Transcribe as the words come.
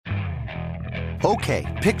Okay,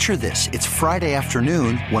 picture this. It's Friday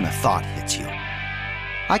afternoon when a thought hits you.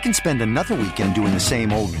 I can spend another weekend doing the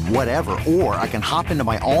same old whatever, or I can hop into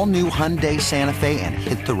my all-new Hyundai Santa Fe and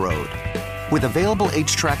hit the road. With available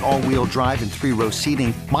H-Track all-wheel drive and 3-row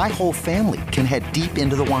seating, my whole family can head deep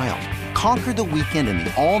into the wild. Conquer the weekend in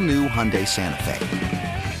the all-new Hyundai Santa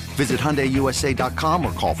Fe. Visit HyundaiUSA.com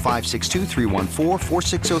or call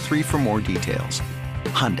 562-314-4603 for more details.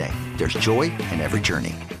 Hyundai, there's joy in every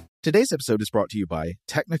journey. Today's episode is brought to you by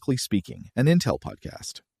Technically Speaking, an Intel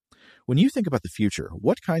podcast. When you think about the future,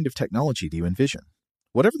 what kind of technology do you envision?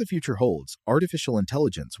 Whatever the future holds, artificial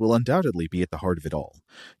intelligence will undoubtedly be at the heart of it all.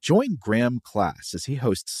 Join Graham Class as he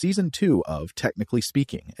hosts Season 2 of Technically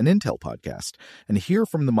Speaking, an Intel podcast, and hear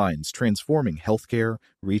from the minds transforming healthcare,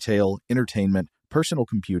 retail, entertainment, personal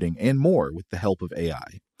computing, and more with the help of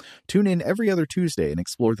AI. Tune in every other Tuesday and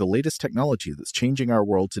explore the latest technology that's changing our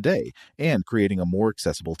world today and creating a more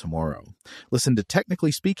accessible tomorrow. Listen to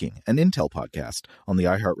Technically Speaking, an Intel podcast on the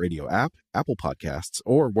iHeartRadio app, Apple Podcasts,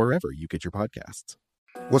 or wherever you get your podcasts.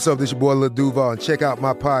 What's up, this your boy Lil Duval, and check out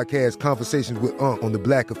my podcast, Conversations with Unc, on the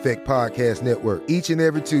Black Effect Podcast Network. Each and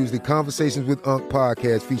every Tuesday, Conversations with Unc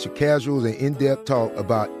podcast feature casual and in-depth talk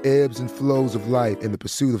about ebbs and flows of life and the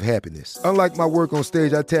pursuit of happiness. Unlike my work on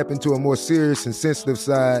stage, I tap into a more serious and sensitive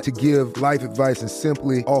side to give life advice and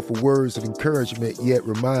simply offer words of encouragement, yet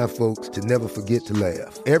remind folks to never forget to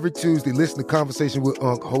laugh. Every Tuesday, listen to Conversation with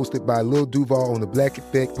Unc, hosted by Lil Duval on the Black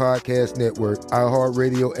Effect Podcast Network,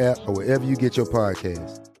 iHeartRadio app, or wherever you get your podcasts.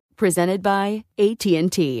 Presented by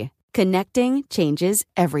AT&T. Connecting changes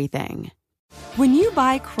everything. When you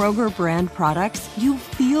buy Kroger brand products, you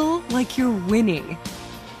feel like you're winning.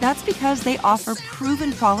 That's because they offer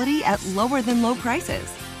proven quality at lower than low prices.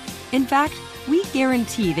 In fact, we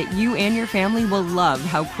guarantee that you and your family will love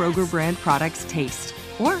how Kroger brand products taste,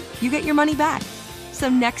 or you get your money back. So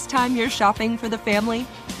next time you're shopping for the family,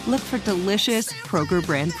 look for delicious Kroger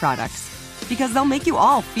brand products, because they'll make you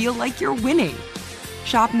all feel like you're winning.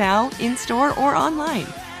 Shop now, in-store, or online.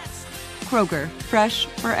 Kroger, fresh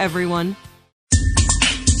for everyone.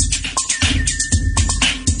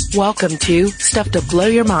 Welcome to Stuff to Blow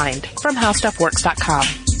Your Mind from HowStuffWorks.com.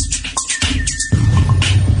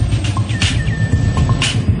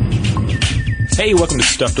 Hey, welcome to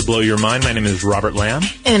Stuff to Blow Your Mind. My name is Robert Lamb.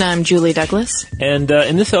 And I'm Julie Douglas. And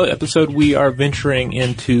in this episode, we are venturing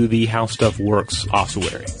into the How Stuff Works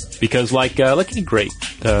ossuary. Because like any great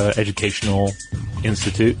educational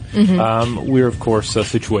institute, we're, of course,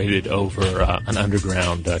 situated over an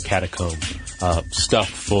underground catacomb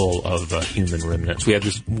stuffed full of human remnants. We have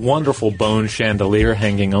this wonderful bone chandelier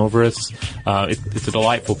hanging over us. It's a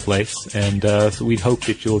delightful place, and so we'd hope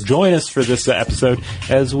that you'll join us for this episode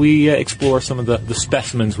as we explore some of the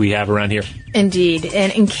specimens we have around here. Indeed.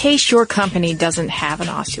 And in case your company doesn't have an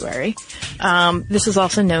ossuary, this is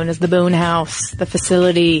also known as the Bone House, the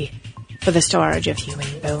facility for the storage of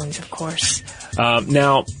human bones, of course.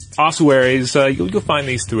 Now, ossuaries, you'll find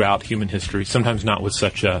these throughout human history, sometimes not with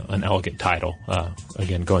such an elegant title.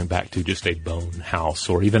 Again, going back to just a bone house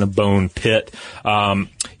or even a bone pit.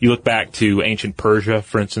 You look back to ancient Persia,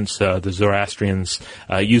 for instance, the Zoroastrians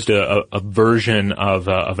used a version of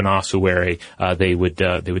an ossuary. They would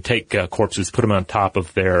take corpses, put them on top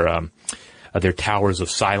of their towers of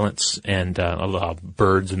silence, and allow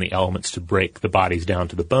birds and the elements to break the bodies down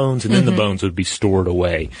to the bones, and then the bones would be stored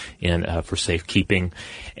away for safekeeping.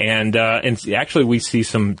 And actually we see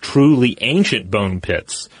some truly ancient bone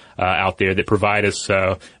pits out there that provide us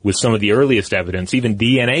with some of the earliest evidence, even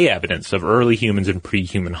DNA evidence of early humans and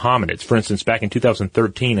pre-human hominids. For instance, back in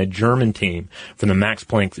 2013, a German team from the Max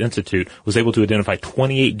Planck Institute was able to identify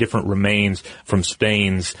 28 different remains from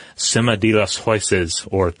Spain's Sima de las Hueses,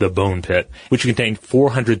 or the bone pit, which contained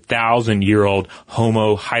 400,000-year-old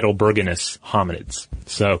Homo heidelbergensis hominids.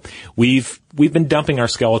 So we've been dumping our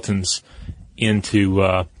skeletons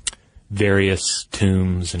into various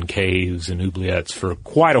tombs and caves and oubliettes for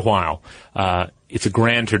quite a while. It's a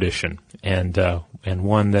grand tradition, and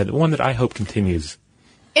one that I hope continues.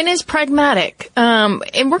 And is pragmatic.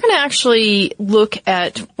 And we're going to actually look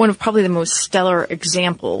at one of probably the most stellar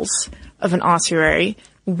examples of an ossuary,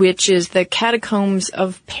 which is the Catacombs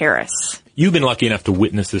of Paris. You've been lucky enough to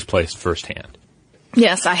witness this place firsthand.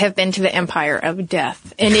 Yes, I have been to the Empire of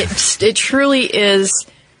Death, and it truly is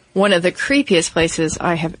one of the creepiest places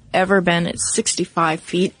I have ever been. It's 65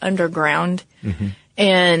 feet underground.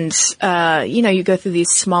 And, you go through these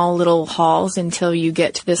small little halls until you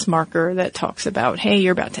get to this marker that talks about, hey,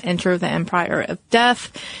 you're about to enter the Empire of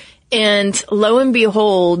Death. And lo and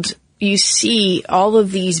behold, you see all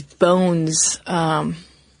of these bones,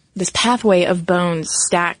 this pathway of bones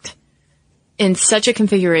stacked in such a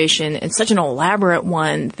configuration and such an elaborate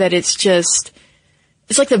one that it's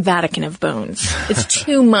like the Vatican of bones. It's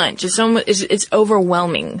too much. It's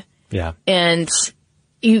overwhelming. Yeah. And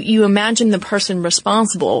you imagine the person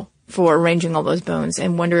responsible for arranging all those bones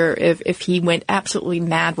and wonder if he went absolutely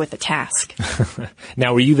mad with the task.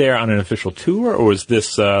 Now, were you there on an official tour, or was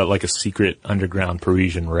this like a secret underground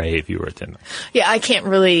Parisian rave you were attending? Yeah, I can't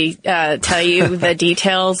really tell you the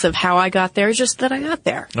details of how I got there, just that I got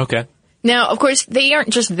there. Okay. Now, of course, they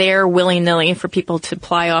aren't just there willy-nilly for people to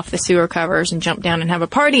ply off the sewer covers and jump down and have a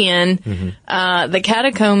party in. Mm-hmm. The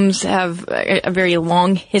catacombs have a very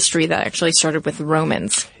long history that actually started with the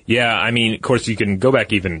Romans. Yeah, I mean, of course, you can go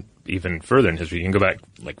back even further in history. You can go back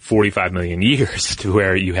like 45 million years to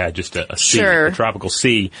where you had just a sea, sure. a tropical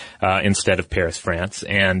sea, instead of Paris, France.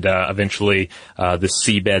 And, eventually, the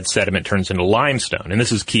seabed sediment turns into limestone. And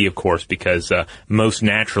this is key, of course, because, most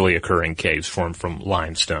naturally occurring caves form from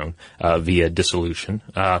limestone, via dissolution.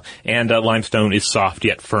 And limestone is soft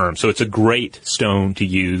yet firm. So it's a great stone to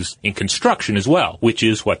use in construction as well, which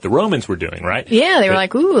is what the Romans were doing, right? Yeah, they were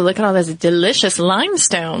like, ooh, look at all this delicious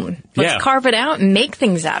limestone. Let's carve it out and make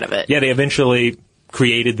things out of it. Yeah, they eventually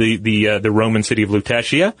created the Roman city of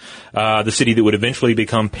Lutetia, the city that would eventually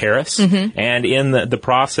become Paris. Mm-hmm. And in the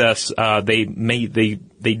process,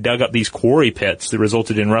 they dug up these quarry pits that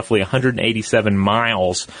resulted in roughly 187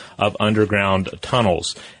 miles of underground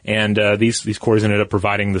tunnels. And these quarries ended up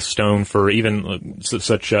providing the stone for even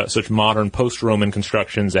such modern post-Roman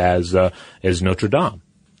constructions as Notre Dame.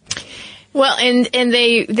 Well, and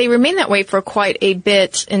they remained that way for quite a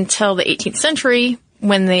bit until the 18th century,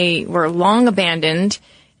 when they were long abandoned,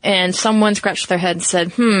 and someone scratched their head and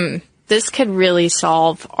said, this could really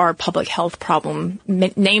solve our public health problem,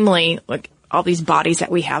 namely, like, all these bodies that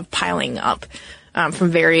we have piling up from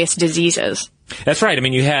various diseases. That's right. I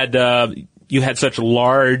mean, you had such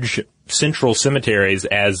large central cemeteries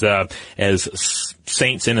as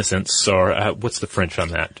Saints Innocents, or what's the French on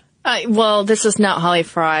that? Well, this is not Holly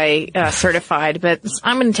Fry certified, but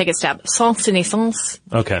I'm going to take a stab. Saints Innocents.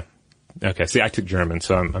 Okay. See, I took German,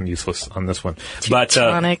 so I'm useless on this one. But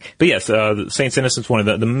yes, Saints Innocents, one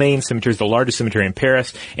of the main cemeteries, the largest cemetery in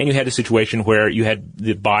Paris, and you had a situation where you had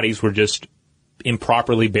the bodies were just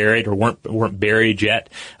improperly buried or weren't buried yet.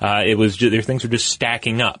 It was just, their things were just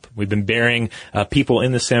stacking up. We've been burying people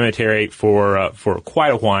in the cemetery for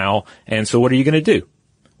quite a while, and so what are you going to do?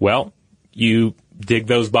 Well, you dig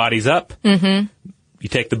those bodies up. Mm-hmm. You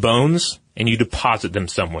take the bones and you deposit them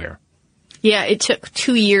somewhere. Yeah, it took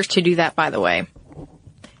 2 years to do that, by the way.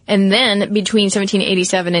 And then between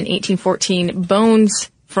 1787 and 1814, bones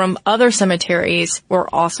from other cemeteries were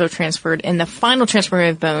also transferred, and the final transfer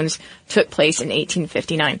of bones took place in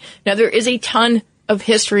 1859. Now, there is a ton of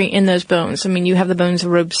history in those bones. I mean, you have the bones of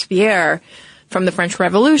Robespierre from the French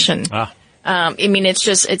Revolution. I mean, it's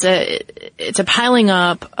a piling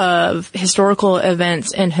up of historical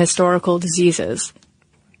events and historical diseases.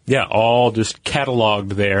 Yeah, all just cataloged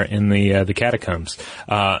there in the catacombs.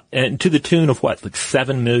 And to the tune of what, like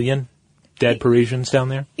 7 million dead Parisians down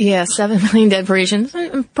there? Yeah, 7 million dead Parisians.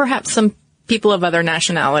 Perhaps some people of other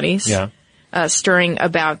nationalities. Yeah. Stirring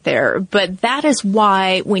about there. But that is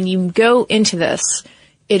why when you go into this,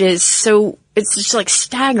 it's just like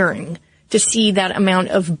staggering to see that amount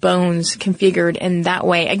of bones configured in that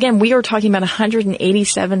way. Again, we are talking about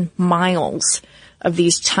 187 miles of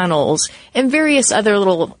these tunnels and various other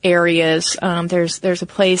little areas. There's a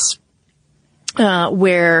place,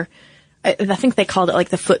 where I think they called it like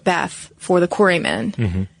the foot bath for the quarrymen.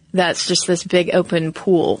 Mm-hmm. That's just this big open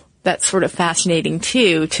pool. That's sort of fascinating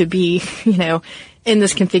too, to be, in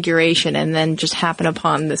this configuration and then just happen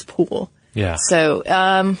upon this pool. Yeah.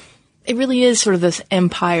 So, it really is sort of this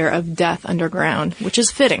empire of death underground, which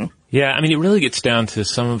is fitting. Yeah. I mean, it really gets down to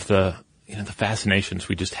some of the fascinations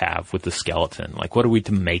we just have with the skeleton. Like, what are we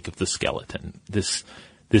to make of the skeleton? This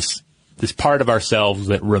part of ourselves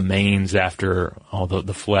that remains after all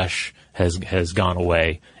the flesh has gone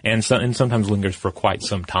away and sometimes lingers for quite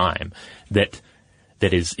some time. That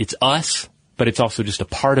is, it's us, but it's also just a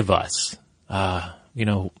part of us.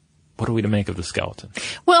 What are we to make of the skeleton?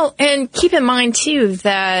 Well, and keep in mind too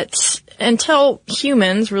that until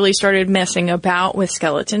humans really started messing about with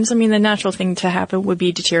skeletons, I mean, the natural thing to happen would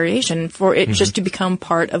be deterioration for it just to become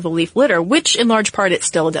part of the leaf litter, which in large part it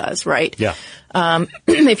still does, right? Yeah.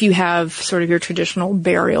 If you have sort of your traditional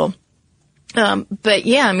burial. But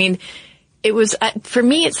yeah, I mean, it was, for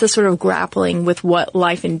me, it's the sort of grappling with what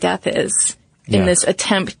life and death is. In this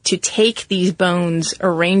attempt to take these bones,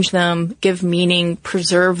 arrange them, give meaning,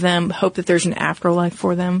 preserve them, hope that there's an afterlife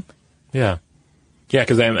for them. Yeah. Yeah,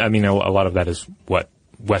 because I mean, a lot of that is what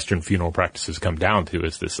Western funeral practices come down to,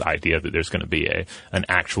 is this idea that there's going to be an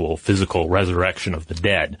actual physical resurrection of the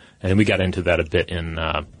dead. And we got into that a bit in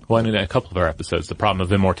a couple of our episodes, the problem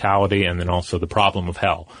of immortality and then also the problem of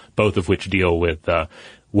hell, both of which deal with,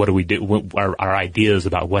 what do we do, our ideas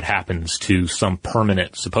about what happens to some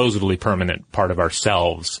permanent, supposedly permanent part of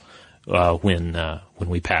ourselves, when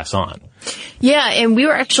we pass on. Yeah, and we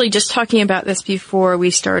were actually just talking about this before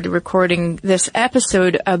we started recording this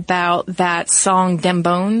episode about that song "Dem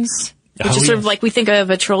Bones," which is sort of like we think of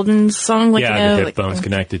a children's song, like the hip bones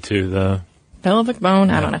connected to the pelvic bone.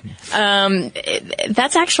 I don't know.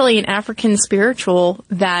 That's actually an African spiritual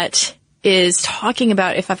that is talking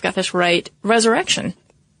about, if I've got this right, resurrection.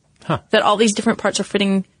 Huh. That all these different parts are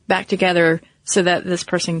fitting back together so that this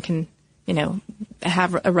person can,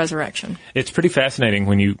 have a resurrection. It's pretty fascinating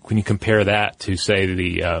when you compare that to, say,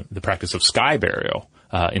 the practice of sky burial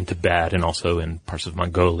in Tibet and also in parts of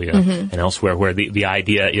Mongolia and elsewhere, where the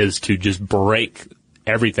idea is to just break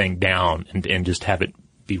everything down and just have it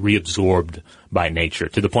be reabsorbed by nature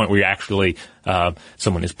to the point where you actually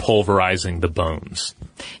someone is pulverizing the bones.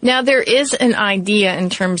 Now, there is an idea in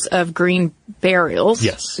terms of green burials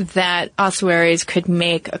that ossuaries could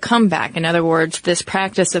make a comeback. In other words, this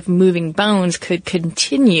practice of moving bones could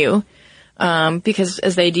continue because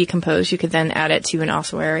as they decompose, you could then add it to an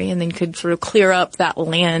ossuary and then could sort of clear up that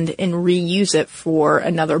land and reuse it for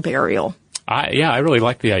another burial. I really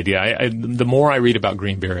like the idea. The more I read about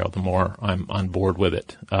green burial, the more I'm on board with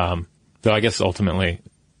it. Though I guess ultimately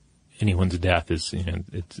anyone's death is,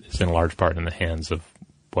 it's in large part in the hands of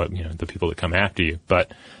the people that come after you.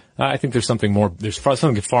 But I think there's something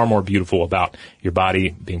far more beautiful about your body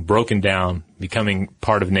being broken down, becoming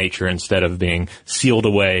part of nature instead of being sealed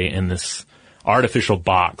away in this artificial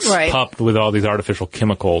box, pumped with all these artificial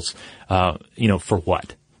chemicals. For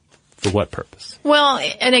what? For what purpose? Well,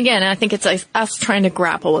 and again, I think it's us trying to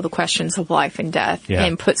grapple with the questions of life and death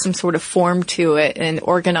and put some sort of form to it and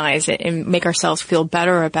organize it and make ourselves feel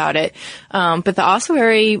better about it. But the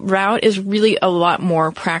ossuary route is really a lot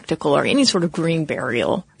more practical, or any sort of green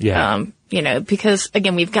burial. Yeah. Because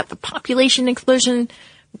again, we've got the population explosion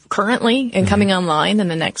currently and coming online in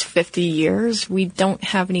the next 50 years. We don't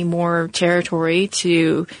have any more territory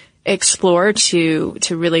to explore to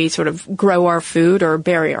really sort of grow our food or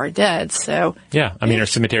bury our dead. So our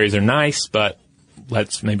cemeteries are nice, but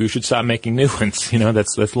maybe we should stop making new ones.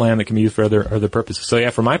 That's land that can be used for other purposes.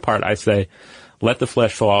 So for my part, I say, let the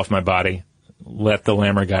flesh fall off my body, let the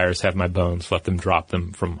lammergeiers have my bones, let them drop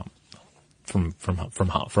them from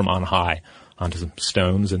on high onto some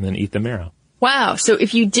stones, and then eat the marrow. Wow. So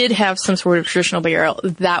if you did have some sort of traditional burial,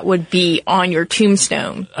 that would be on your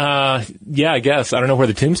tombstone. I guess. I don't know where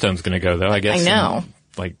the tombstone's going to go, though. I guess. I know.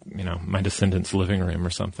 My descendants' living room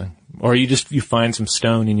or something. Or you find some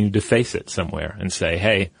stone and you deface it somewhere and say,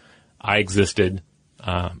 hey, I existed,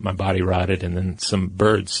 my body rotted, and then some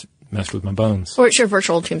birds messed with my bones. Or it's your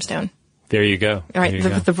virtual tombstone. There you go. All right.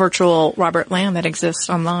 The virtual Robert Lamb that exists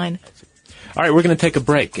online. All right, we're going to take a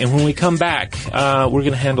break, and when we come back, we're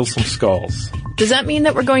going to handle some skulls. Does that mean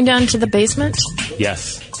that we're going down to the basement?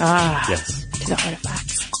 Yes. Yes. To the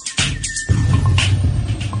artifacts.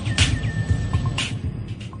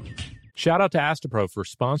 Shout out to Astepro for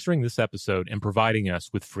sponsoring this episode and providing us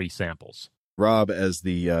with free samples. Rob, as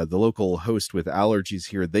the local host with allergies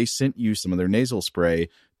here, they sent you some of their nasal spray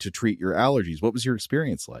to treat your allergies. What was your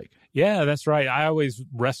experience like? Yeah, that's right. I always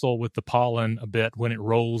wrestle with the pollen a bit when it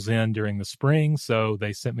rolls in during the spring, so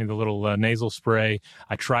they sent me the little nasal spray.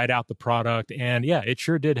 I tried out the product, and it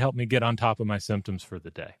sure did help me get on top of my symptoms for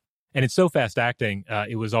the day. And it's so fast-acting,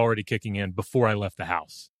 it was already kicking in before I left the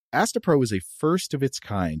house. Astepro is a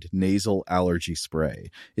first-of-its-kind nasal allergy spray.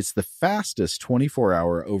 It's the fastest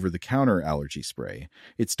 24-hour over-the-counter allergy spray.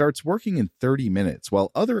 It starts working in 30 minutes,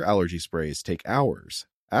 while other allergy sprays take hours.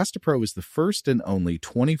 Astepro is the first and only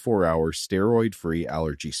 24-hour steroid-free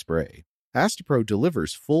allergy spray. Astepro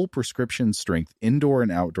delivers full prescription-strength indoor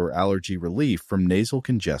and outdoor allergy relief from nasal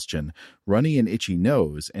congestion, runny and itchy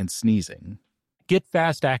nose, and sneezing. Get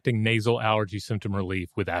fast-acting nasal allergy symptom relief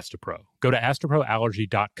with Astepro. Go to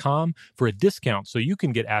asteproallergy.com for a discount so you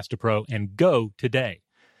can get Astepro and go today.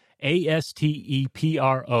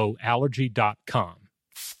 ASTEPRO allergy.com.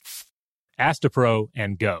 Astepro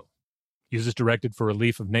and go. Use as directed for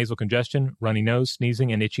relief of nasal congestion, runny nose,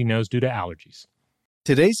 sneezing, and itchy nose due to allergies.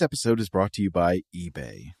 Today's episode is brought to you by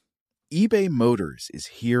eBay. eBay Motors is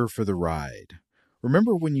here for the ride.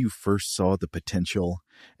 Remember when you first saw the potential?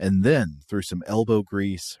 And then, through some elbow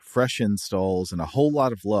grease, fresh installs, and a whole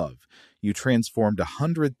lot of love, you transformed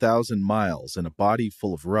 100,000 miles and a body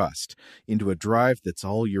full of rust into a drive that's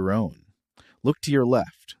all your own. Look to your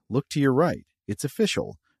left, look to your right. It's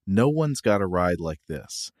official. No one's got a ride like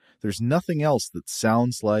this. There's nothing else that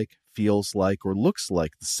sounds like, feels like, or looks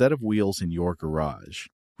like the set of wheels in your garage.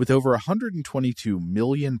 With over 122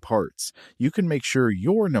 million parts, you can make sure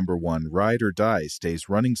your number one ride or die stays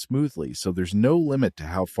running smoothly so there's no limit to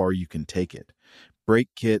how far you can take it. Brake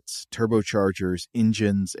kits, turbochargers,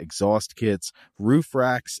 engines, exhaust kits, roof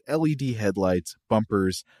racks, LED headlights,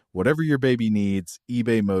 bumpers, whatever your baby needs,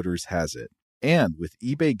 eBay Motors has it. And with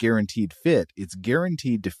eBay Guaranteed Fit, it's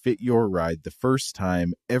guaranteed to fit your ride the first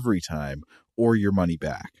time, every time, or your money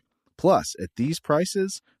back. Plus, at these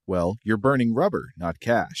prices, well, you're burning rubber, not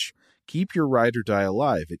cash. Keep your ride or die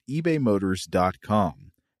alive at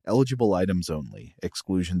ebaymotors.com. Eligible items only.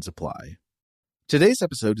 Exclusions apply. Today's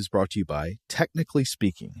episode is brought to you by Technically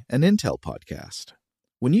Speaking, an Intel podcast.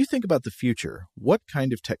 When you think about the future, what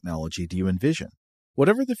kind of technology do you envision?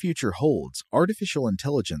 Whatever the future holds, artificial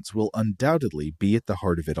intelligence will undoubtedly be at the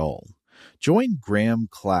heart of it all. Join Graham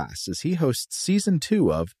Class as he hosts Season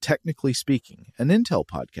 2 of Technically Speaking, an Intel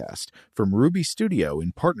podcast from Ruby Studio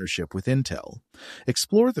in partnership with Intel.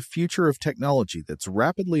 Explore the future of technology that's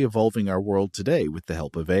rapidly evolving our world today with the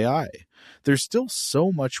help of AI. There's still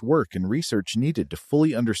so much work and research needed to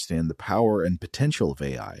fully understand the power and potential of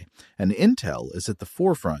AI, and Intel is at the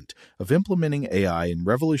forefront of implementing AI in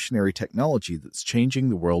revolutionary technology that's changing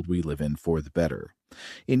the world we live in for the better.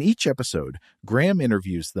 In each episode, Graham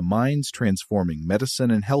interviews the minds transforming medicine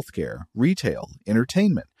and healthcare, retail,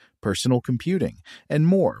 entertainment, personal computing, and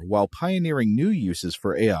more while pioneering new uses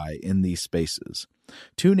for AI in these spaces.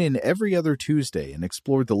 Tune in every other Tuesday and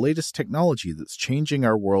explore the latest technology that's changing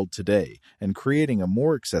our world today and creating a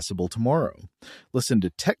more accessible tomorrow. Listen to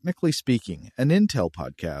Technically Speaking, an Intel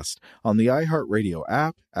podcast on the iHeartRadio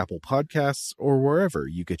app, Apple Podcasts, or wherever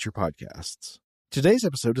you get your podcasts. Today's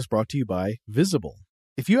episode is brought to you by Visible.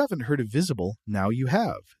 If you haven't heard of Visible, now you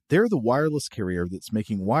have. They're the wireless carrier that's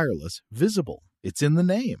making wireless visible. It's in the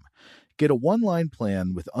name. Get a one-line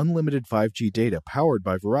plan with unlimited 5G data powered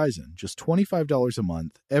by Verizon, just $25 a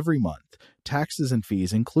month, every month, taxes and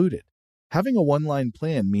fees included. Having a one-line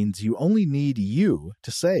plan means you only need you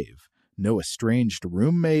to save. No estranged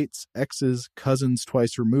roommates, exes, cousins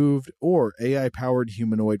twice removed, or AI-powered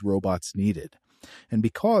humanoid robots needed. And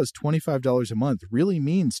because $25 a month really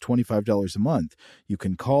means $25 a month, you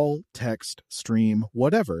can call, text, stream,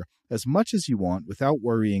 whatever, as much as you want without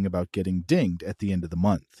worrying about getting dinged at the end of the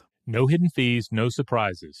month. No hidden fees, no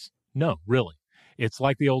surprises. No, really. It's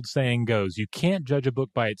like the old saying goes, you can't judge a book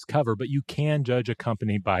by its cover, but you can judge a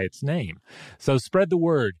company by its name. So spread the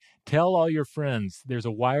word. Tell all your friends there's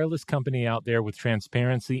a wireless company out there with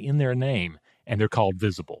transparency in their name, and they're called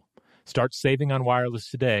Visible. Start saving on wireless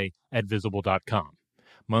today at Visible.com.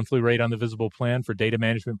 Monthly rate on the Visible plan for data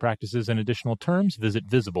management practices and additional terms, visit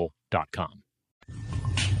Visible.com.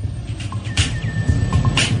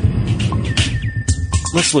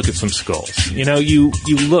 Let's look at some skulls. You know, you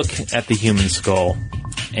look at the human skull,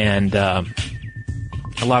 and a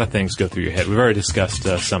lot of things go through your head. We've already discussed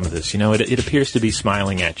some of this. You know, it appears to be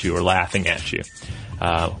smiling at you or laughing at you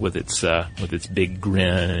with its big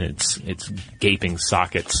grin and its gaping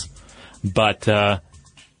sockets. But,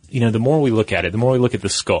 you know, the more we look at it, the more we look at the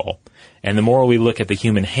skull, and the more we look at the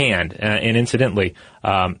human hand, and incidentally,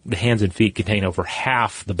 the hands and feet contain over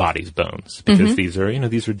half the body's bones, because these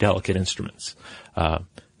are delicate instruments, that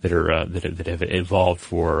have evolved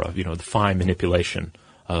for, the fine manipulation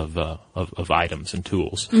of items and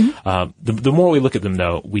tools. The more we look at them,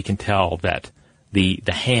 though, we can tell that the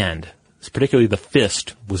hand, particularly the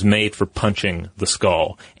fist, was made for punching the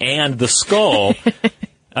skull, and the skull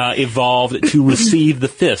evolved to receive the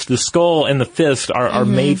fist. The skull and the fist are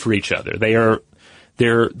made for each other.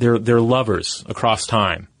 They're lovers across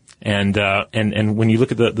time, and when you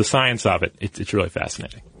look at the science of it, it's really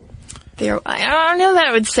fascinating. I don't know that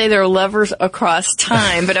I would say they're lovers across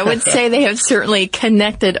time, but I would say they have certainly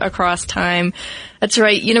connected across time. That's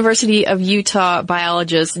right. University of Utah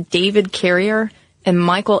biologists David Carrier and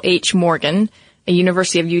Michael H. Morgan, a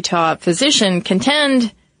University of Utah physician,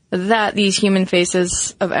 contend that these human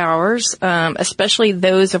faces of ours, especially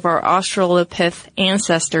those of our Australopith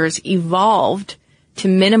ancestors, evolved to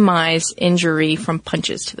minimize injury from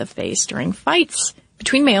punches to the face during fights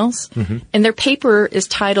between males. And their paper is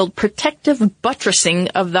titled Protective Buttressing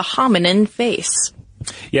of the Hominin Face.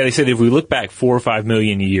 Yeah, they said if we look back 4 or 5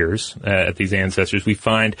 million years at these ancestors, we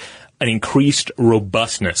find an increased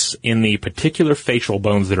robustness in the particular facial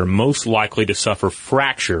bones that are most likely to suffer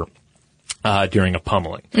fracture during a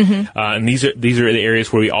pummeling. And these are the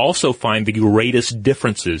areas where we also find the greatest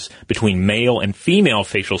differences between male and female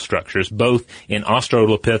facial structures, both in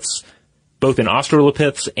Australopiths both in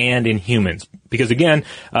Australopiths and in humans. Because again,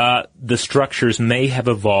 the structures may have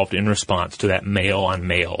evolved in response to that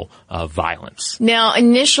male-on-male violence. Now,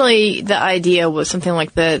 initially, the idea was something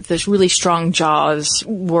like those really strong jaws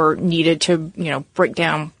were needed to, break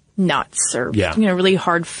down nuts or, really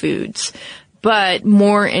hard foods. But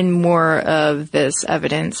more and more of this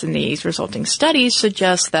evidence in these resulting studies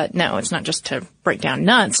suggests that no, it's not just to break down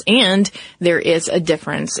nuts, and there is a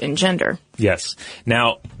difference in gender. Yes.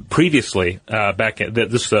 Now, previously,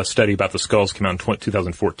 this study about the skulls came out in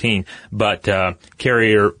 2014, but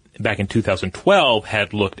Carrier back in 2012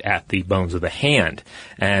 had looked at the bones of the hand,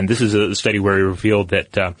 and this is a study where he revealed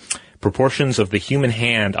that proportions of the human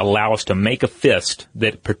hand allow us to make a fist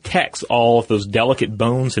that protects all of those delicate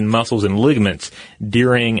bones and muscles and ligaments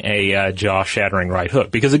during a jaw-shattering right hook.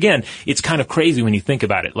 Because again, it's kind of crazy when you think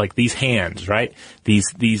about it, like these hands, right?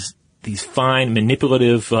 These fine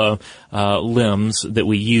manipulative limbs that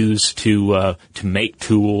we use to make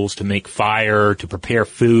tools, to make fire, to prepare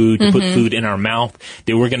food, to put food in our mouth.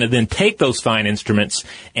 That we're going to then take those fine instruments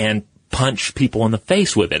and punch people in the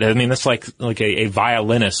face with it. I mean, that's like a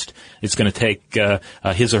violinist is going to take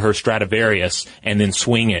his or her Stradivarius and then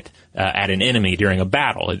swing it at an enemy during a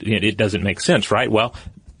battle. It doesn't make sense, right? Well,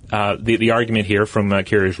 the argument here from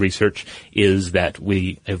Carrier's research is that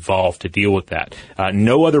we evolved to deal with that.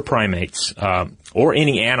 No other primates, or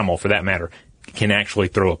any animal for that matter, can actually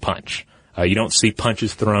throw a punch. You don't see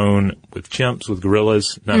punches thrown with chimps, with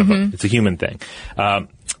gorillas, none of them. It's a human thing.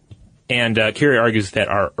 And Carrier argues that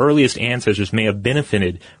our earliest ancestors may have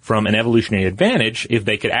benefited from an evolutionary advantage if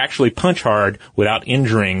they could actually punch hard without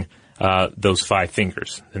injuring those 5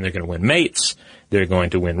 fingers. Then they're going to win mates. They're going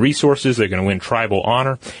to win resources. They're going to win tribal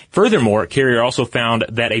honor. Furthermore, Carrier also found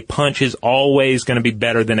that a punch is always going to be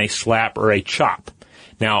better than a slap or a chop.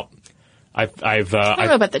 Now, I don't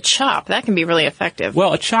know about the chop. That can be really effective.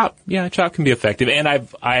 Well, a chop can be effective. And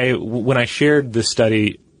when I shared this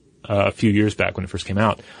study a few years back when it first came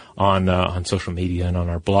out on social media and on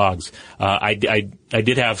our blogs, I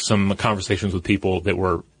did have some conversations with people that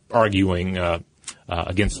were arguing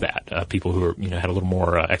against that. People who had a little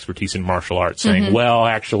more expertise in martial arts, saying, well,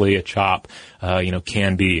 actually, a chop,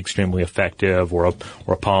 can be extremely effective, or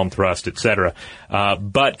a palm thrust, etc.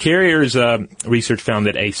 But Carrier's research found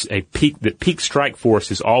that peak strike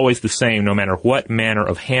force is always the same, no matter what manner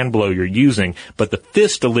of hand blow you're using. But the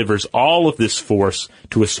fist delivers all of this force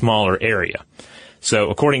to a smaller area.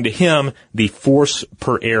 So according to him, the force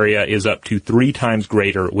per area is up to 3 times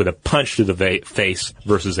greater with a punch to the face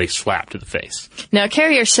versus a slap to the face. Now,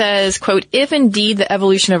 Carrier says, quote, if indeed the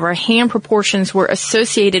evolution of our hand proportions were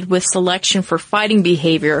associated with selection for fighting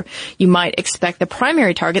behavior, you might expect the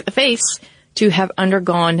primary target, the face, to have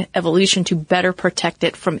undergone evolution to better protect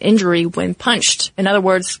it from injury when punched. In other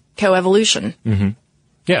words, coevolution.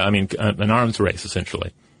 Yeah, I mean, an arms race,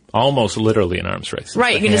 essentially. Almost literally an arms race.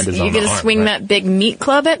 Right, you're gonna swing that big meat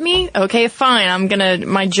club at me? Okay, fine,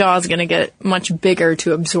 my jaw's gonna get much bigger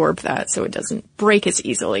to absorb that so it doesn't break as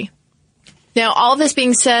easily. Now, all this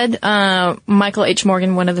being said, Michael H.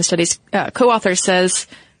 Morgan, one of the study's co-authors, says,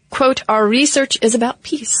 quote, our research is about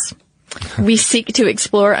peace. We seek to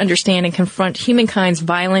explore, understand, and confront humankind's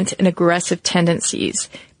violent and aggressive tendencies.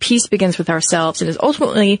 Peace begins with ourselves and is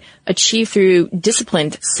ultimately achieved through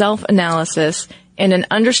disciplined self-analysis and an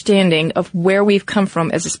understanding of where we've come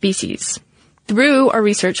from as a species. Through our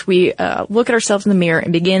research, we look at ourselves in the mirror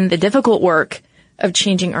and begin the difficult work of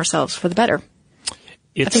changing ourselves for the better.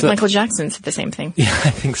 I think Michael Jackson said the same thing. Yeah, I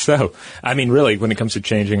think so. I mean, really, when it comes to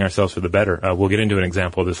changing ourselves for the better, we'll get into an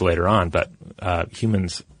example of this later on, but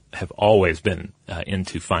humans have always been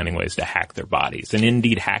into finding ways to hack their bodies and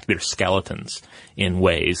indeed hack their skeletons in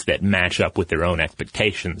ways that match up with their own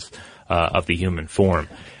expectations of the human form.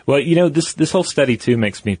 Well, this whole study too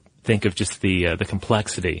makes me think of just the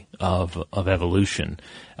complexity of evolution.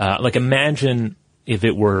 Like imagine if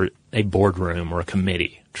it were a boardroom or a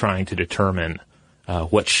committee trying to determine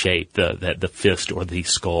what shape the fist or the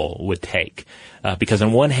skull would take. Because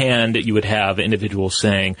on one hand, you would have individuals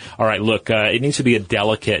saying, all right, look, it needs to be a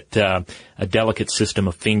delicate system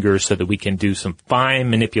of fingers so that we can do some fine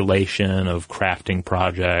manipulation of crafting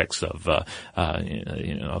projects, of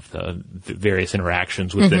the various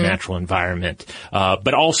interactions with the natural environment.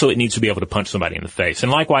 But also it needs to be able to punch somebody in the face.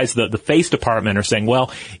 And likewise, the face department are saying,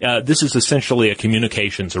 well, this is essentially a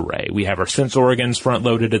communications array. We have our sense organs front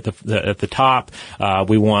loaded at the top.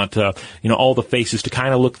 We want, all the faces to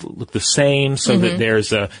kind of look the same so that there's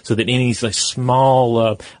so that any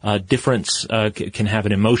small difference can have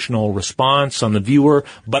an emotional response on the viewer,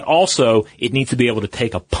 but also it needs to be able to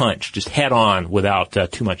take a punch just head on without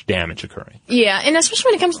too much damage occurring. Yeah, and especially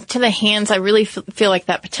when it comes to the hands, I really feel like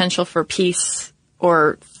that potential for peace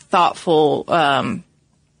or thoughtful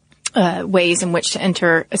ways in which to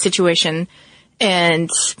enter a situation and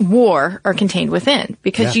war are contained within,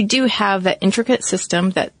 because you do have that intricate system,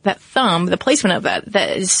 that thumb, the placement of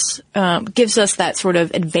that is gives us that sort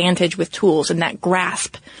of advantage with tools and that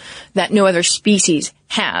grasp that no other species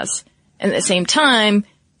has. And at the same time,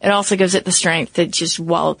 it also gives it the strength to just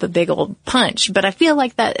wallop a big old punch. But I feel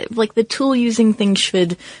like the tool using thing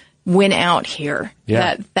should win out here.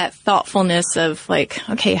 Yeah. That thoughtfulness of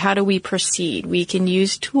okay, how do we proceed? We can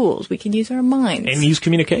use tools. We can use our minds. And use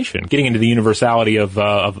communication. Getting into the universality of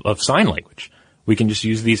sign language. We can just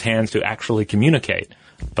use these hands to actually communicate.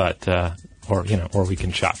 But, or we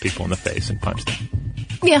can chop people in the face and punch them.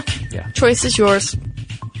 Yeah. Choice is yours.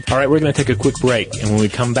 All right, we're going to take a quick break. And when we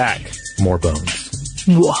come back, more bones.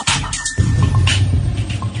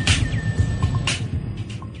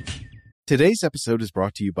 Today's episode is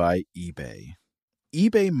brought to you by eBay.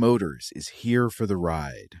 eBay Motors is here for the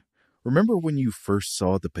ride. Remember when you first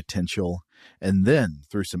saw the potential? And then,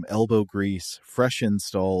 through some elbow grease, fresh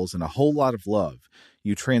installs, and a whole lot of love,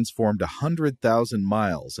 you transformed 100,000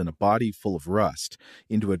 miles and a body full of rust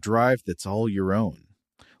into a drive that's all your own.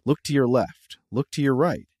 Look to your left. Look to your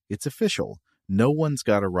right. It's official. No one's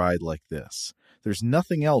got a ride like this. There's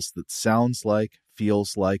nothing else that sounds like,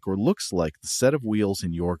 feels like, or looks like the set of wheels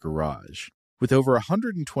in your garage. With over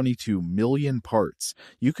 122 million parts,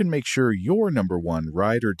 you can make sure your number one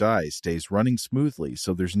ride or die stays running smoothly,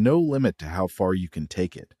 so there's no limit to how far you can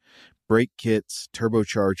take it. Brake kits,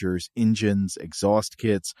 turbochargers, engines, exhaust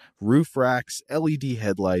kits, roof racks, LED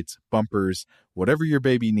headlights, bumpers, whatever your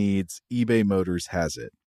baby needs, eBay Motors has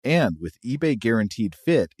it. And with eBay Guaranteed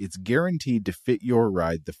Fit, it's guaranteed to fit your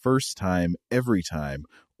ride the first time, every time,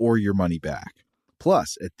 or your money back.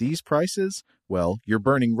 Plus, at these prices, well, you're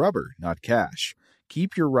burning rubber, not cash.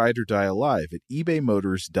 Keep your ride or die alive at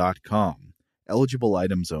ebaymotors.com. Eligible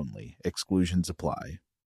items only. Exclusions apply.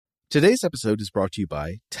 Today's episode is brought to you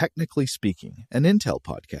by Technically Speaking, an Intel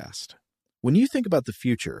podcast. When you think about the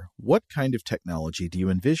future, what kind of technology do you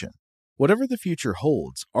envision? Whatever the future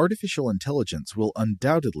holds, artificial intelligence will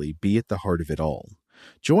undoubtedly be at the heart of it all.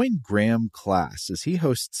 Join Graham Class as he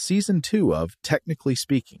hosts Season 2 of Technically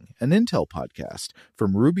Speaking, an Intel podcast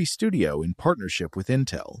from Ruby Studio in partnership with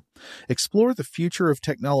Intel. Explore the future of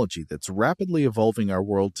technology that's rapidly evolving our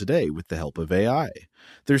world today with the help of AI.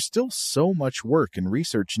 There's still so much work and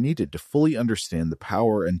research needed to fully understand the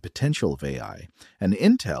power and potential of AI, and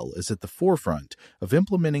Intel is at the forefront of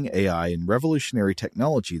implementing AI in revolutionary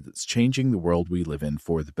technology that's changing the world we live in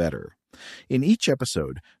for the better. In each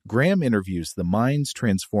episode, Graham interviews the minds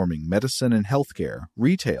transforming medicine and healthcare,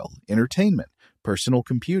 retail, entertainment, personal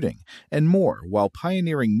computing, and more while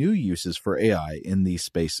pioneering new uses for AI in these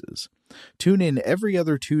spaces. Tune in every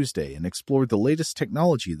other Tuesday and explore the latest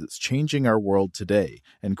technology that's changing our world today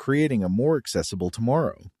and creating a more accessible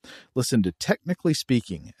tomorrow. Listen to Technically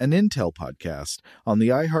Speaking, an Intel podcast on the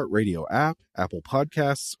iHeartRadio app, Apple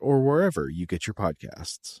Podcasts, or wherever you get your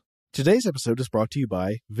podcasts. Today's episode is brought to you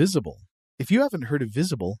by Visible. If you haven't heard of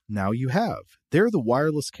Visible, now you have. They're the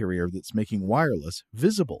wireless carrier that's making wireless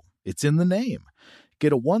visible. It's in the name.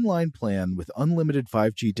 Get a one-line plan with unlimited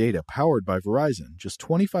 5G data powered by Verizon, just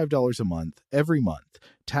 $25 a month, every month,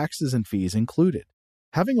 taxes and fees included.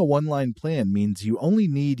 Having a one-line plan means you only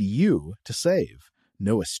need you to save.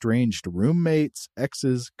 No estranged roommates,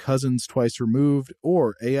 exes, cousins twice removed,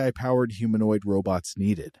 or AI-powered humanoid robots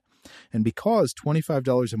needed. And because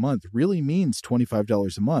 $25 a month really means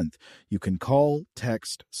 $25 a month, you can call,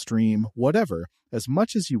 text, stream, whatever, as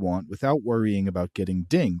much as you want without worrying about getting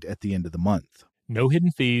dinged at the end of the month. No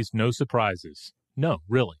hidden fees, no surprises. No,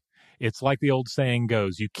 really. It's like the old saying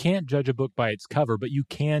goes, you can't judge a book by its cover, but you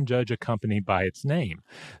can judge a company by its name.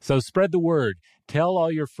 So spread the word. Tell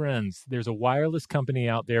all your friends there's a wireless company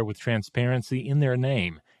out there with transparency in their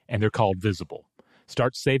name, and they're called Visible.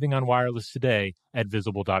 Start saving on wireless today at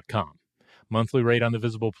Visible.com. Monthly rate on the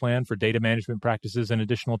Visible plan for data management practices and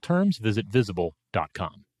additional terms, visit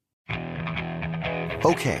Visible.com.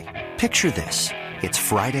 Okay, picture this. It's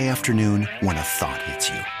Friday afternoon when a thought hits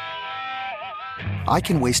you. I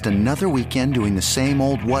can waste another weekend doing the same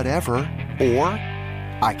old whatever, or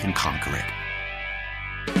I can conquer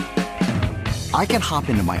it. I can hop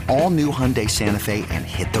into my all-new Hyundai Santa Fe and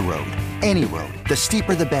hit the road. Any road. The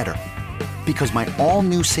steeper, the better. Because my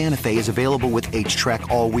all-new Santa Fe is available with H-Track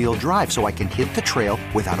all-wheel drive, so I can hit the trail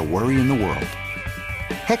without a worry in the world.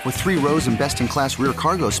 Heck, with 3 rows and best-in-class rear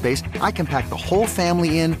cargo space, I can pack the whole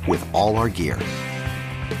family in with all our gear.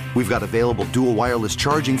 We've got available dual wireless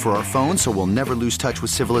charging for our phones, so we'll never lose touch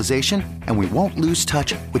with civilization, and we won't lose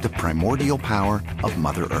touch with the primordial power of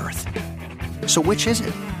Mother Earth. So which is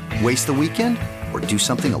it? Waste the weekend or do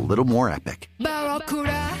something a little more epic?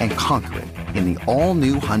 And conquer it in the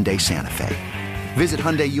all-new Hyundai Santa Fe. Visit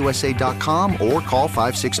HyundaiUSA.com or call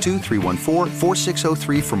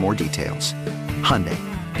 562-314-4603 for more details. Hyundai,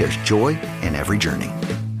 there's joy in every journey.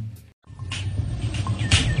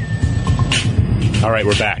 All right,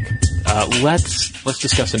 we're back. Let's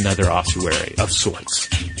discuss another ossuary of sorts.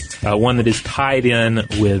 One that is tied in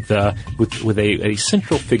with a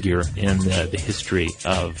central figure in the history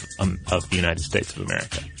of the United States of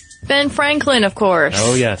America. Ben Franklin, of course.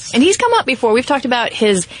 Oh, yes. And he's come up before. We've talked about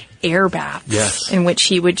his air baths. Yes. In which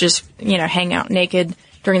he would just, hang out naked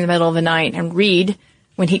during the middle of the night and read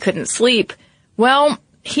when he couldn't sleep. Well,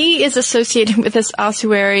 he is associated with this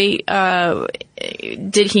ossuary.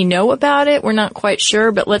 Did he know about it? We're not quite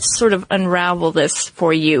sure, but let's sort of unravel this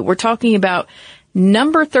for you. We're talking about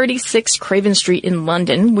number 36 Craven Street in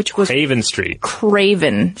London, which was Craven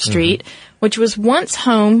Street, which was once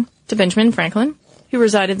home to Benjamin Franklin, who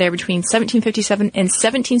resided there between 1757 and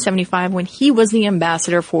 1775 when he was the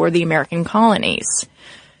ambassador for the American colonies.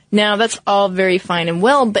 Now, that's all very fine and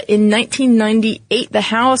well, but in 1998, the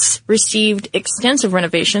house received extensive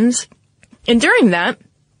renovations, and during that,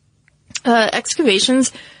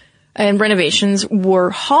 excavations and renovations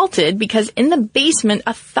were halted because in the basement,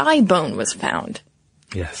 a thigh bone was found.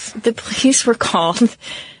 Yes. The police were called.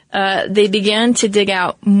 They began to dig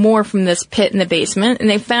out more from this pit in the basement, and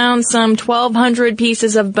they found some 1,200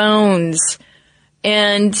 pieces of bones.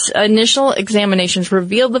 And initial examinations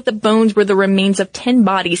revealed that the bones were the remains of 10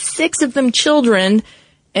 bodies, 6 of them children,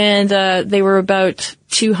 and they were about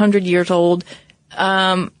 200 years old,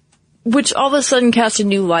 which all of a sudden cast a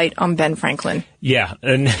new light on Ben Franklin. Yeah,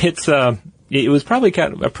 and it was probably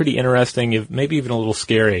kind of a pretty interesting, maybe even a little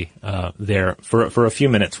scary, there for a few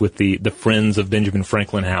minutes with the friends of Benjamin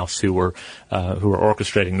Franklin House who were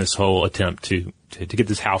orchestrating this whole attempt to get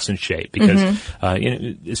this house in shape because,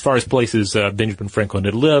 as far as places, Benjamin Franklin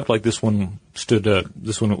had lived, like this one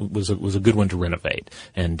was a good one to renovate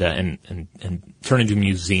and turn into a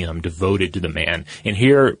museum devoted to the man. And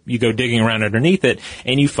here you go digging around underneath it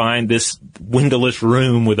and you find this windowless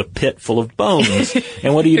room with a pit full of bones.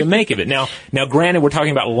 And what are you to make of it? Now granted, we're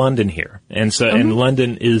talking about London here. And so, and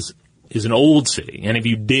London is an old city. And if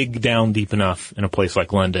you dig down deep enough in a place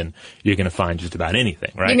like London, you're going to find just about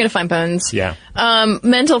anything, right? You're going to find bones. Yeah.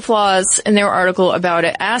 Mental Flaws, in their article about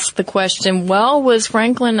it, asked the question, well, was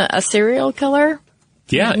Franklin a serial killer?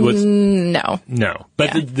 Yeah, it was. No.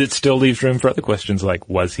 But it still leaves room for other questions like,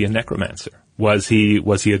 was he a necromancer? Was he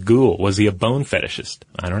a ghoul? Was he a bone fetishist?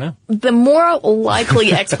 I don't know. The more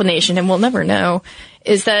likely explanation, and we'll never know,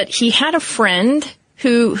 is that he had a friend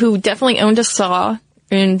who definitely owned a saw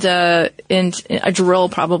and a drill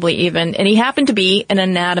probably even, and he happened to be an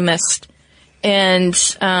anatomist. And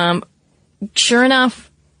sure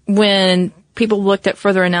enough, when people looked at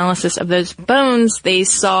further analysis of those bones, they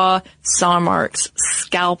saw saw marks,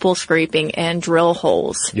 scalpel scraping, and drill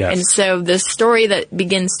holes. Yes. And so the story that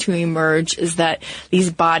begins to emerge is that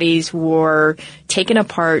these bodies were taken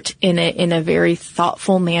apart in a very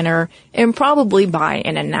thoughtful manner, and probably by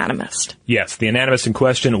an anatomist. Yes, the anatomist in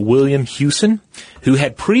question, William Hewson, who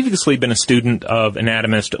had previously been a student of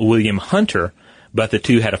anatomist William Hunter, but the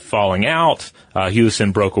two had a falling out.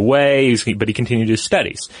 Hewson broke away, but he continued his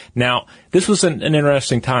studies. Now, this was an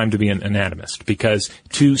interesting time to be an anatomist because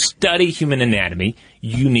to study human anatomy,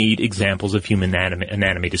 you need examples of human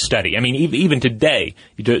anatomy to study. I mean, even today,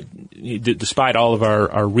 despite all of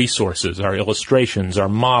our resources, our illustrations, our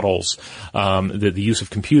models, the use of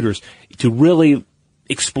computers, to really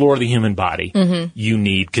explore the human body, you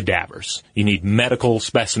need cadavers. You need medical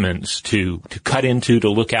specimens to cut into, to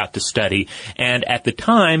look at, to study. And at the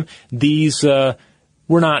time, these were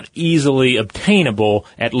not easily obtainable,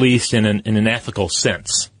 at least in an ethical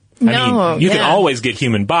sense. I mean, you can always get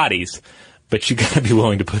human bodies, but you got to be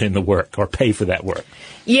willing to put in the work or pay for that work.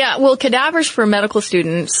 Yeah, well, cadavers for medical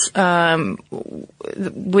students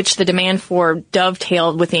which the demand for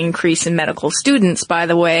dovetailed with the increase in medical students, by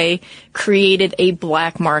the way, created a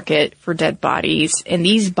black market for dead bodies. And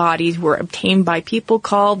these bodies were obtained by people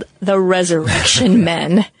called the Resurrection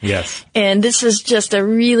Men. Yes. And this is just a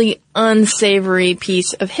really unsavory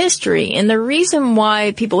piece of history. And the reason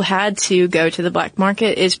why people had to go to the black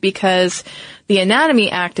market is because the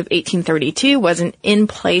Anatomy Act of 1832 wasn't in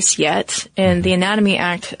place yet. And the Anatomy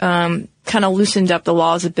Act kind of loosened up the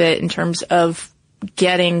laws a bit in terms of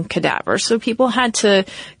getting cadavers. So people had to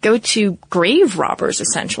go to grave robbers,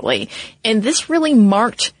 essentially. And this really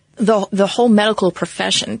marked the whole medical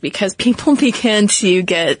profession, because people began to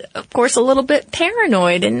get, of course, a little bit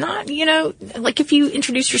paranoid and not, like if you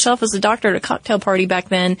introduced yourself as a doctor at a cocktail party back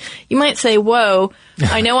then, you might say, whoa,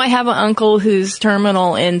 I know I have an uncle who's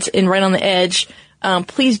terminal and right on the edge.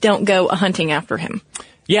 Please don't go hunting after him.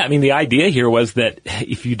 Yeah, I mean, the idea here was that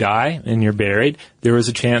if you die and you're buried, there was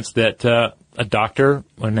a chance that a doctor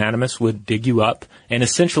or anatomist would dig you up and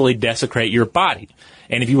essentially desecrate your body.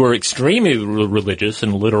 And if you were extremely religious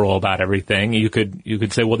and literal about everything, you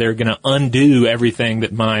could say, well, they're going to undo everything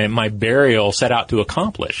that my burial set out to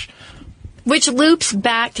accomplish. Which loops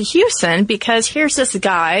back to Hewson, because here's this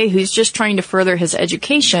guy who's just trying to further his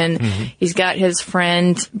education. Mm-hmm. He's got his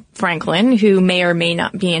friend Franklin, who may or may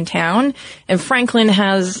not be in town. And Franklin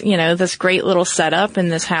has, this great little setup in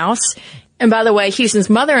this house. And by the way, Hewson's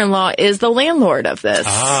mother-in-law is the landlord of this.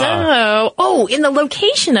 So, in the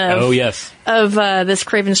location of this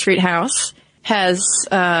Craven Street house has,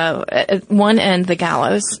 at one end the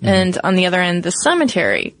gallows and on the other end the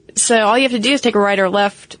cemetery. So all you have to do is take a right or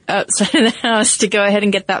left outside of the house to go ahead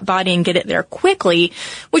and get that body and get it there quickly,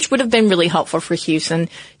 which would have been really helpful for Hewson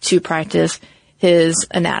to practice his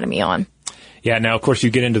anatomy on. Yeah. Now, of course, you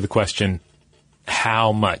get into the question,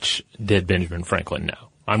 how much did Benjamin Franklin know?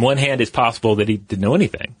 On one hand, it's possible that he didn't know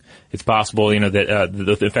anything. It's possible,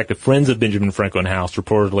 that in fact, the friends of Benjamin Franklin House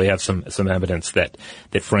reportedly have some evidence that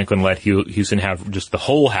Franklin let Hewson have just the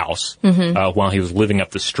whole house while he was living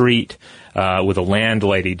up the street with a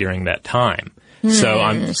landlady during that time.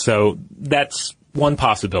 So that's one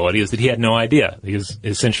possibility, is that he had no idea. He was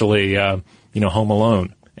essentially home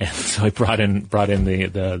alone. And so he brought in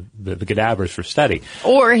the cadavers for study.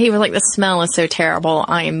 Or he was like, the smell is so terrible,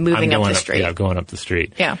 I am moving up the street. Yeah, going up the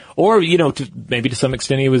street. Yeah. Or, maybe to some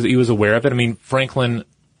extent he was aware of it. I mean, Franklin,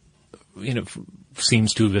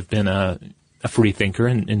 seems to have been a free thinker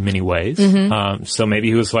in many ways. Mm-hmm. So maybe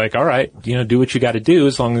he was like, all right, do what you got to do,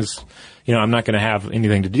 as long as, I'm not going to have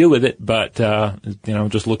anything to do with it, but,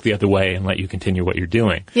 just look the other way and let you continue what you're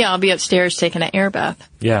doing. Yeah, I'll be upstairs taking an air bath.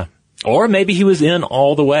 Yeah. Or maybe he was in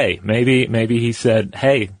all the way. Maybe he said,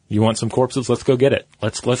 "Hey, you want some corpses? Let's go get it.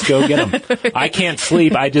 Let's go get them." I can't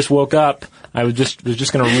sleep. I just woke up. I was just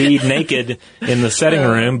going to read naked in the setting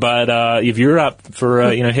room. But if you're up for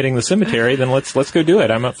hitting the cemetery, then let's go do it.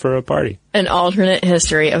 I'm up for a party. An alternate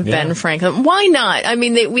history of Ben Franklin. Why not? I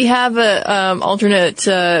mean, we have a alternate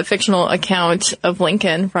fictional account of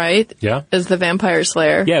Lincoln, right? Yeah, as the vampire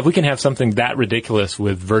slayer. Yeah, if we can have something that ridiculous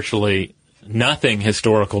with virtually nothing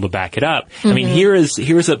historical to back it up. Mm-hmm. I mean,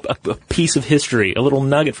 here's a piece of history, a little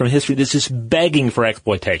nugget from history that's just begging for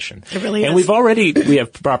exploitation. It really is. And we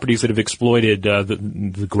have properties that have exploited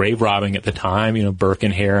the grave robbing at the time, Burke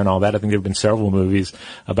and Hare and all that. I think there have been several movies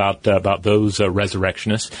about those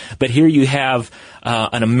resurrectionists. But here you have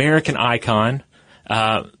an American icon,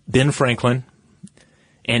 Ben Franklin.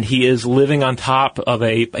 And he is living on top of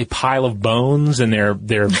a pile of bones, and their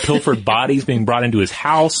pilfered bodies being brought into his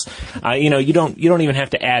house. You don't even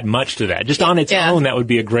have to add much to that. Just on its own, that would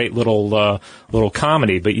be a great little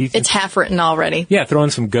comedy. But it's half written already. Yeah, throw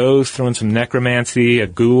in some ghosts, throw in some necromancy, a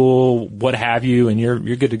ghoul, what have you, and you're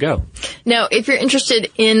good to go. Now, if you're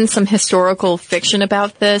interested in some historical fiction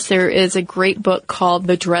about this, there is a great book called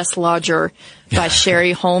The Dress Lodger by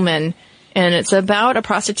Sherry Holman, and it's about a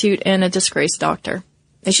prostitute and a disgraced doctor.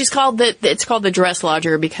 And it's called the Dress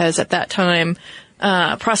Lodger because at that time,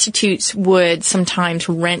 prostitutes would sometimes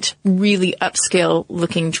rent really upscale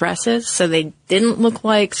looking dresses. So they didn't look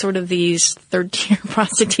like sort of these third tier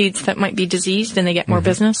prostitutes that might be diseased and they get more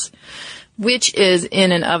business, which is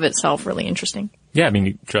in and of itself really interesting. Yeah. I mean,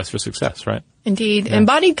 you dress for success, right? Indeed. Yeah.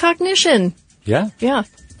 Embodied cognition. Yeah. Yeah. All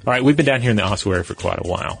right. We've been down here in the ossuary for quite a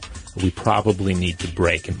while. We probably need to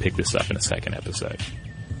break and pick this up in a second episode.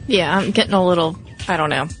 Yeah, I'm getting a little, I don't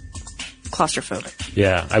know, claustrophobic.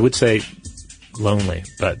 Yeah, I would say lonely,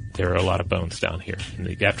 but there are a lot of bones down here.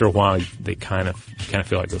 And after a while, they kind of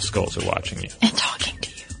feel like those skulls are watching you. And talking to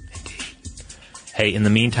you. Indeed. Hey, in the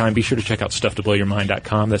meantime, be sure to check out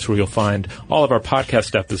StuffToBlowYourMind.com. That's where you'll find all of our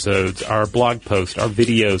podcast episodes, our blog posts, our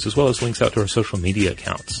videos, as well as links out to our social media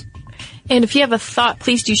accounts. And if you have a thought,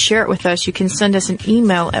 please do share it with us. You can send us an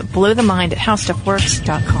email at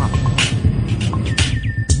blowthemind@howstuffworks.com.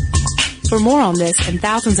 For more on this and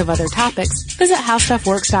thousands of other topics, visit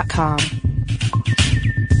howstuffworks.com.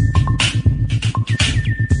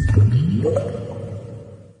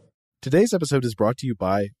 Today's episode is brought to you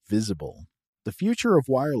by Visible. The future of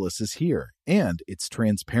wireless is here, and it's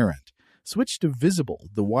transparent. Switch to Visible,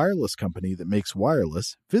 the wireless company that makes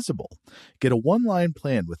wireless visible. Get a one-line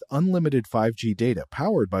plan with unlimited 5G data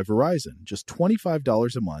powered by Verizon, just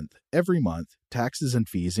 $25 a month, every month, taxes and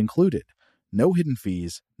fees included. No hidden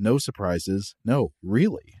fees, no surprises, no,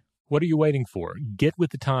 really. What are you waiting for? Get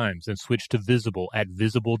with the times and switch to Visible at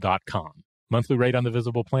Visible.com. Monthly rate on the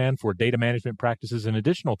Visible plan for data management practices and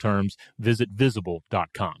additional terms, visit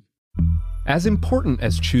Visible.com. As important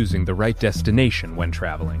as choosing the right destination when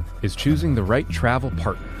traveling is choosing the right travel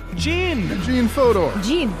partner. Gene Fodor.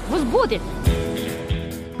 Gene, was good.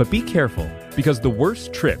 But be careful, because the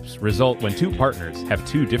worst trips result when two partners have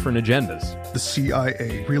two different agendas. The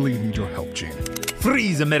CIA really need your help, Gene.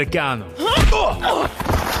 Freeze, Americano!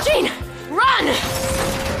 Gene, run!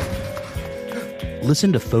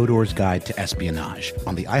 Listen to Fodor's Guide to Espionage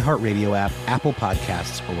on the iHeartRadio app, Apple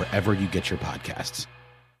Podcasts, or wherever you get your podcasts.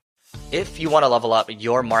 If you want to level up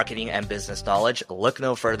your marketing and business knowledge, look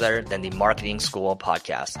no further than the Marketing School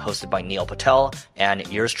podcast, hosted by Neil Patel and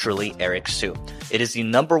yours truly, Eric Su. It is the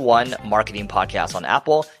 #1 marketing podcast on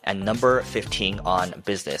Apple and number 15 on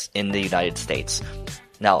business in the United States.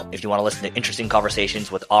 Now, if you want to listen to interesting conversations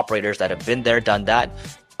with operators that have been there, done that,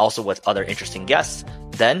 also with other interesting guests,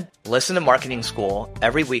 then listen to Marketing School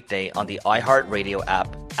every weekday on the iHeartRadio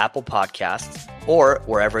app, Apple Podcasts, or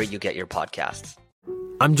wherever you get your podcasts.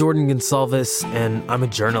 I'm Jordan Gonsalves, and I'm a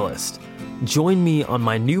journalist. Join me on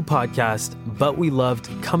my new podcast, But We Loved,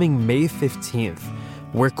 coming May 15th,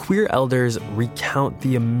 where queer elders recount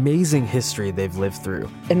the amazing history they've lived through.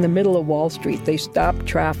 In the middle of Wall Street, they stopped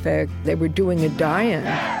traffic. They were doing a die-in.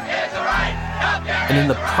 And in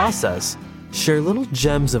the process, share little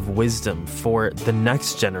gems of wisdom for the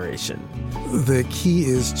next generation. The key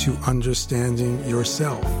is to understanding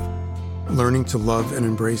yourself, learning to love and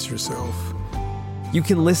embrace yourself. You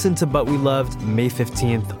can listen to But We Loved May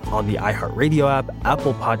 15th on the iHeartRadio app,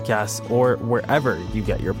 Apple Podcasts, or wherever you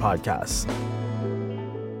get your podcasts.